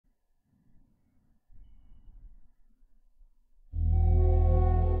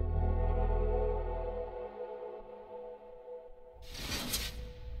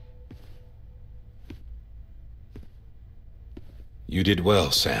You did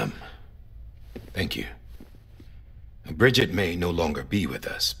well, Sam. Thank you. Bridget may no longer be with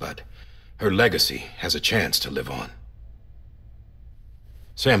us, but her legacy has a chance to live on.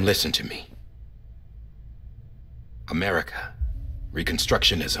 Sam, listen to me. America,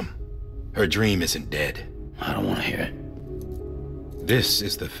 Reconstructionism, her dream isn't dead. I don't want to hear it. This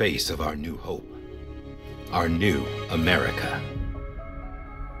is the face of our new hope. Our new America.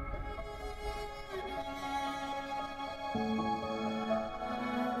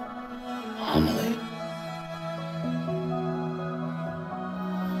 Homily.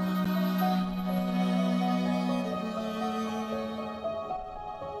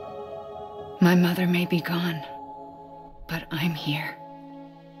 My mother may be gone, but I'm here.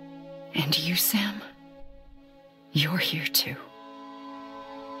 And you, Sam? You're here too.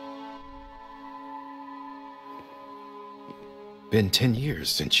 Been 10 years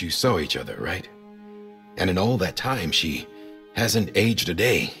since you saw each other, right? And in all that time, she hasn't aged a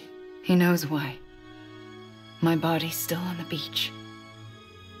day. He knows why. My body's still on the beach.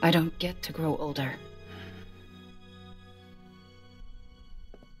 I don't get to grow older.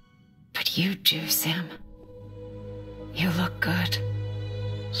 But you do, Sam. You look good.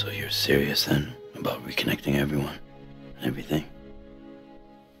 So you're serious then about reconnecting everyone and everything?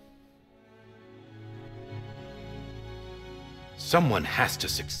 Someone has to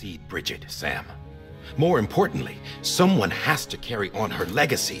succeed Bridget, Sam. More importantly, someone has to carry on her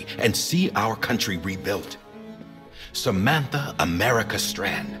legacy and see our country rebuilt. Samantha America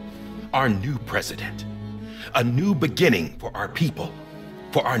Strand, our new president. A new beginning for our people,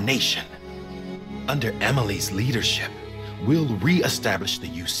 for our nation. Under Emily's leadership, we'll re-establish the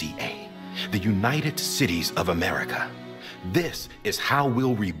UCA, the United Cities of America. This is how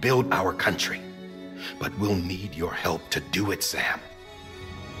we'll rebuild our country. But we'll need your help to do it, Sam.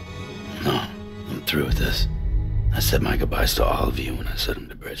 No, I'm through with this. I said my goodbyes to all of you when I said them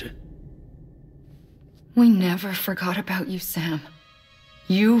to Bridget. We never forgot about you, Sam.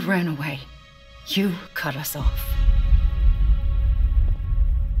 You ran away. You cut us off.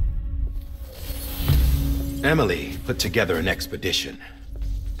 Emily put together an expedition.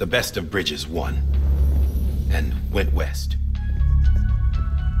 The best of Bridges won, and went west.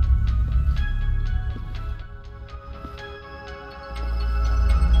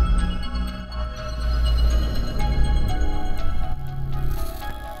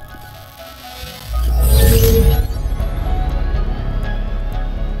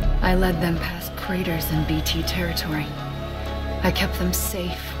 I led them past craters in BT territory. I kept them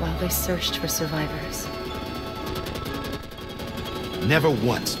safe while they searched for survivors. Never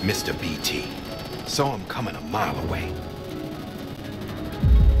once missed a BT. Saw him coming a mile away.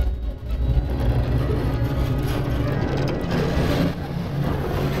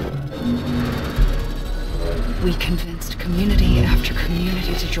 We convinced community after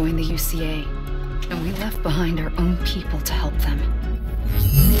community to join the UCA, and we left behind our own people to help them.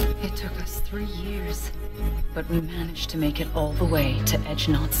 It took us 3 years, but we managed to make it all the way to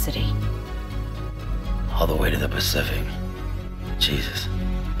Edge-Knot City. All the way to the Pacific. Jesus.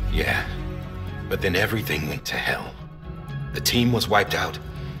 Yeah, but then everything went to hell. The team was wiped out,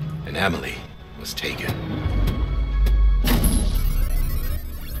 and Emily was taken.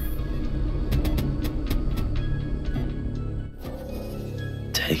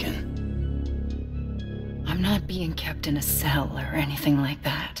 Taken? I'm not being kept in a cell or anything like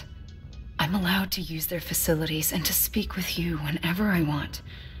that. I'm allowed to use their facilities and to speak with you whenever I want.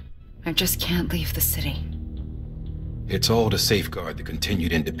 I just can't leave the city. It's all to safeguard the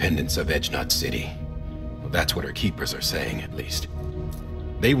continued independence of Edge-Knot City. Well, that's what our keepers are saying, at least.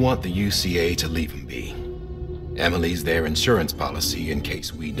 They want the UCA to leave them be. Emily's their insurance policy in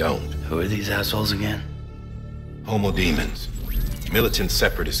case we don't. Who are these assholes again? Homo Demons. Militant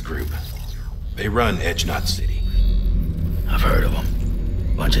separatist group. They run Edge-Knot City. I've heard of them.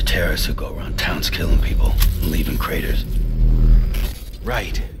 Bunch of terrorists who go around towns killing people and leaving craters.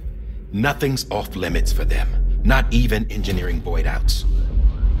 Right. Nothing's off limits for them. Not even engineering void outs.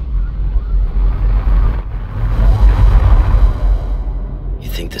 You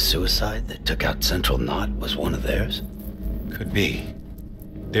think the suicide that took out Central Knot was one of theirs? Could be.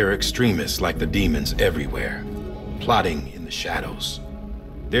 There are extremists like the demons everywhere, plotting in the shadows.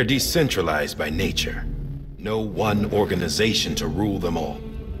 They're decentralized by nature. No one organization to rule them all.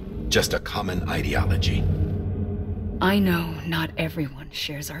 Just a common ideology. I know not everyone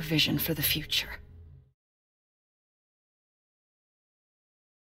shares our vision for the future.